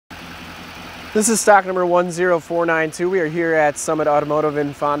This is stock number 10492. We are here at Summit Automotive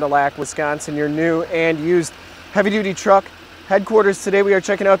in Fond du Lac, Wisconsin, your new and used heavy-duty truck headquarters. Today we are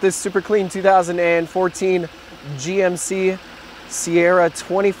checking out this super clean 2014 GMC SIERRA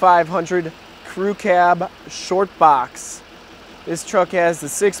 2500 Crew Cab Short Box. This truck has the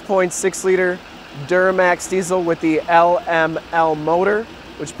 6.6 liter Duramax diesel with the LML motor,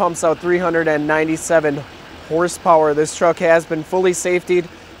 which pumps out 397 horsepower. This truck has been fully safetied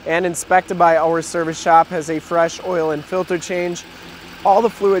and inspected by our service shop, has a fresh oil and filter change. All the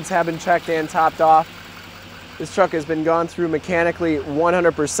fluids have been checked and topped off. This truck has been gone through mechanically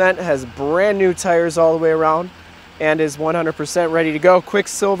 100%, has brand new tires all the way around, and is 100% ready to go.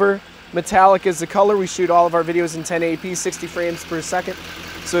 Quicksilver metallic is the color. We shoot all of our videos in 1080p, 60 frames per second.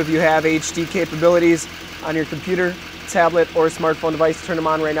 So if you have HD capabilities on your computer, tablet, or smartphone device, turn them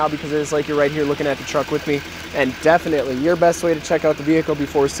on right now, because it is like you're right here looking at the truck with me. And definitely your best way to check out the vehicle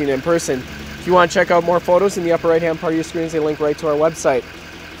before seeing it in person. If you want to check out more photos, in the upper right hand part of your screen is a link right to our website.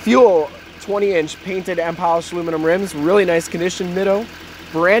 Fuel 20-inch painted and polished aluminum rims, really nice condition. Nitto,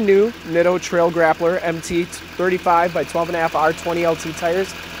 brand new Nitto Trail Grappler MT 35 by 12.5 R20 LT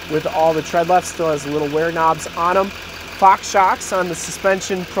tires with all the tread left. Still has little wear knobs on them. Fox shocks on the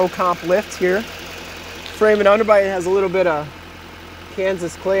suspension Pro Comp lift here. Frame and underbody has a little bit of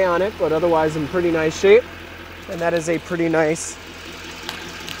Kansas clay on it, but otherwise in pretty nice shape. And that is a pretty nice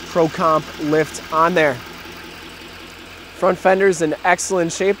Pro Comp lift on there. Front fender's in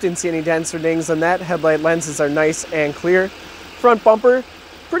excellent shape, didn't see any dents or dings on that. Headlight lenses are nice and clear. Front bumper,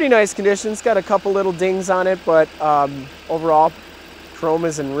 pretty nice condition. It's got a couple little dings on it, but overall, chrome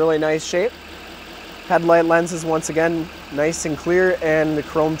is in really nice shape. Headlight lenses, once again, nice and clear, and the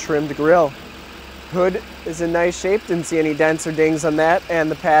chrome trimmed grille. Hood is in nice shape, didn't see any dents or dings on that,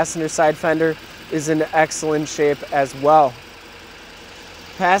 and the passenger side fender is in excellent shape as well.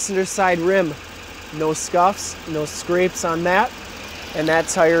 Passenger side rim, no scuffs, no scrapes on that, and that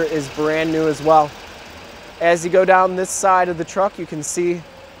tire is brand new as well. As you go down this side of the truck, you can see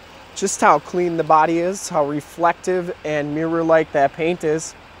just how clean the body is, how reflective and mirror-like that paint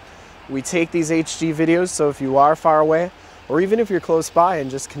is. We take these HD videos, so if you are far away, or even if you're close by and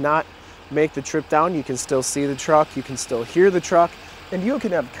just cannot make the trip down, you can still see the truck, you can still hear the truck, and you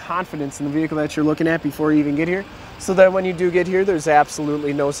can have confidence in the vehicle that you're looking at before you even get here, so that when you do get here, there's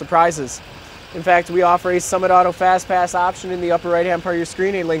absolutely no surprises. In fact, we offer a Summit Auto Fast Pass option in the upper right hand part of your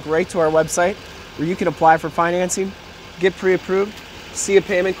screen, a link right to our website where you can apply for financing, get pre-approved, see a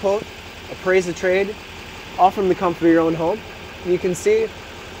payment quote, appraise a trade, all from the comfort of your own home. And you can see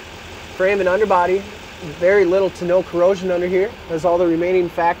frame and underbody, very little to no corrosion under here. There's all the remaining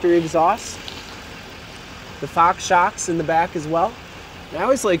factory exhaust. The Fox shocks in the back as well. And I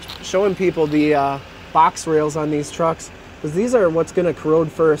always like showing people the box rails on these trucks, because these are what's going to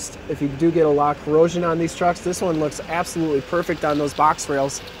corrode first. If you do get a lot of corrosion on these trucks, this one looks absolutely perfect on those box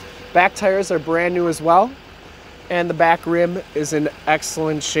rails. Back tires are brand new as well, and the back rim is in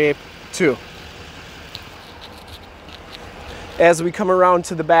excellent shape too. As we come around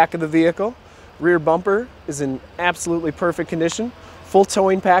to the back of the vehicle, rear bumper is in absolutely perfect condition. Full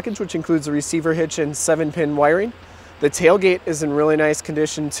towing package, which includes a receiver hitch and 7-pin wiring. The tailgate is in really nice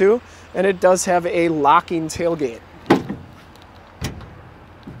condition too, and it does have a locking tailgate.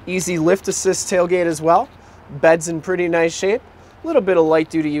 Easy lift assist tailgate as well. Bed's in pretty nice shape. A little bit of light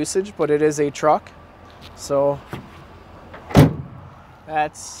duty usage, but it is a truck. So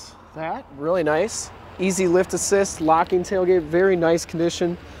that's that, really nice. Easy lift assist, locking tailgate, very nice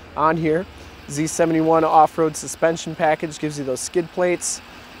condition on here. Z71 off-road suspension package gives you those skid plates.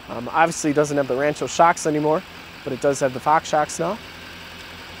 Obviously it doesn't have the Rancho shocks anymore, but it does have the Fox shocks now.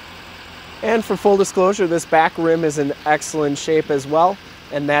 And for full disclosure, this back rim is in excellent shape as well,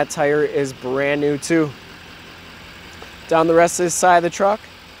 and that tire is brand new too. Down the rest of this side of the truck,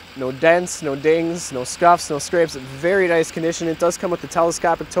 no dents, no dings, no scuffs, no scrapes. Very nice condition. It does come with the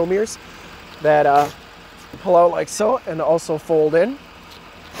telescopic tow mirrors that pull out like so and also fold in.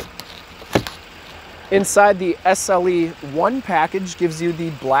 Inside, the SLE1 package gives you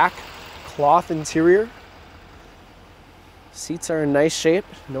the black cloth interior. Seats are in nice shape,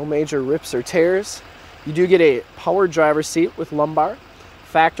 no major rips or tears. You do get a power driver seat with lumbar,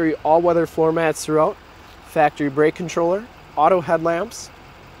 factory all-weather floor mats throughout, factory brake controller, auto headlamps,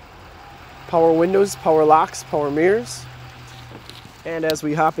 power windows, power locks, power mirrors. And as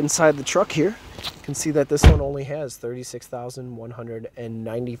we hop inside the truck here, you can see that this one only has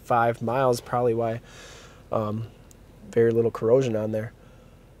 36,195 miles, probably why very little corrosion on there.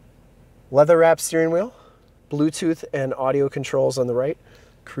 Leather wrapped steering wheel, Bluetooth and audio controls on the right,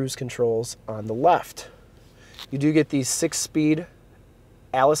 cruise controls on the left. You do get these 6-speed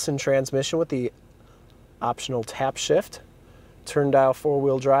Allison transmission with the optional tap shift, turn dial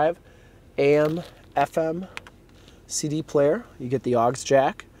 4-wheel drive, AM, FM, CD player. You get the aux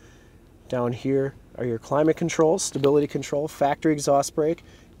jack. Down here are your climate control, stability control, factory exhaust brake.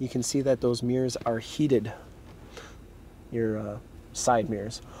 You can see that those mirrors are heated, your side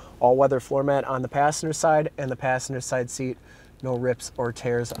mirrors. All-weather floor mat on the passenger side and the passenger side seat. No rips or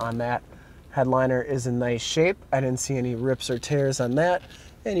tears on that. Headliner is in nice shape. I didn't see any rips or tears on that.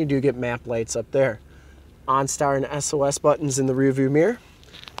 And you do get map lights up there. OnStar and SOS buttons in the rear view mirror.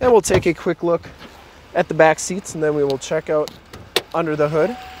 And we'll take a quick look at the back seats, and then we will check out under the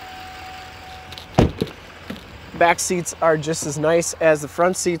hood. Back seats are just as nice as the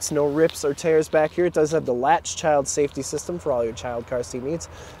front seats. No rips or tears back here. It does have the Latch child safety system for all your child car seat needs,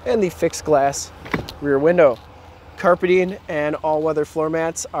 and the fixed glass rear window. Carpeting and all-weather floor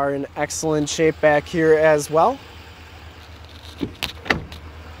mats are in excellent shape back here as well.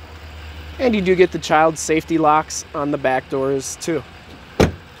 And you do get the child safety locks on the back doors too.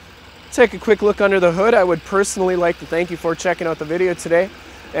 Take a quick look under the hood. I would personally like to thank you for checking out the video today.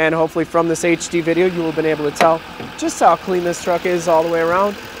 And hopefully from this HD video, you will have been able to tell just how clean this truck is all the way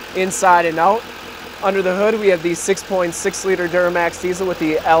around, inside and out. Under the hood, we have the 6.6-liter Duramax diesel with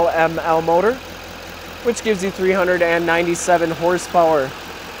the LML motor, which gives you 397 horsepower.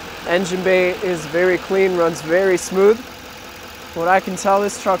 Engine bay is very clean, runs very smooth. What I can tell,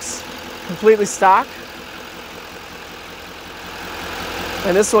 this truck's completely stock.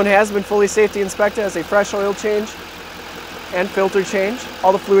 And this one has been fully safety inspected, has a fresh oil change and filter change.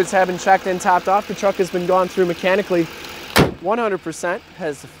 All the fluids have been checked and topped off. The truck has been gone through mechanically 100%,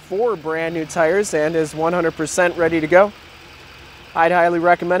 has 4 brand new tires, and is 100% ready to go. I'd highly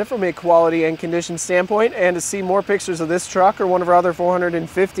recommend it from a quality and condition standpoint. And to see more pictures of this truck or one of our other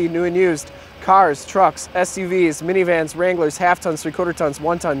 450 new and used cars, trucks, SUVs, minivans, Wranglers, half-tons, 3/4 tons,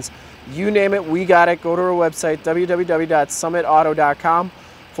 1-tons, you name it, we got it. Go to our website, www.summitauto.com.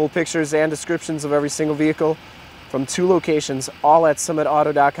 Full pictures and descriptions of every single vehicle from 2 locations, all at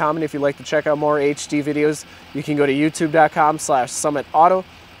summitauto.com. And if you'd like to check out more HD videos, you can go to youtube.com/summitauto.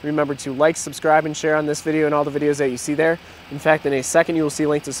 Remember to like, subscribe, and share on this video and all the videos that you see there. In fact, in a second, you will see a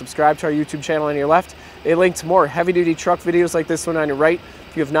link to subscribe to our YouTube channel on your left, a link to more heavy-duty truck videos like this one on your right.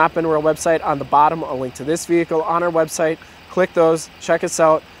 If you have not been to our website, on the bottom, a link to this vehicle on our website. Click those, check us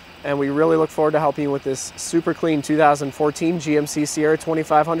out, and we really look forward to helping you with this super clean 2014 GMC Sierra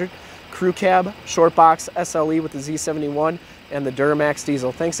 2500 Crew Cab, Shortbox SLE with the Z71, and the Duramax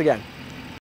diesel. Thanks again.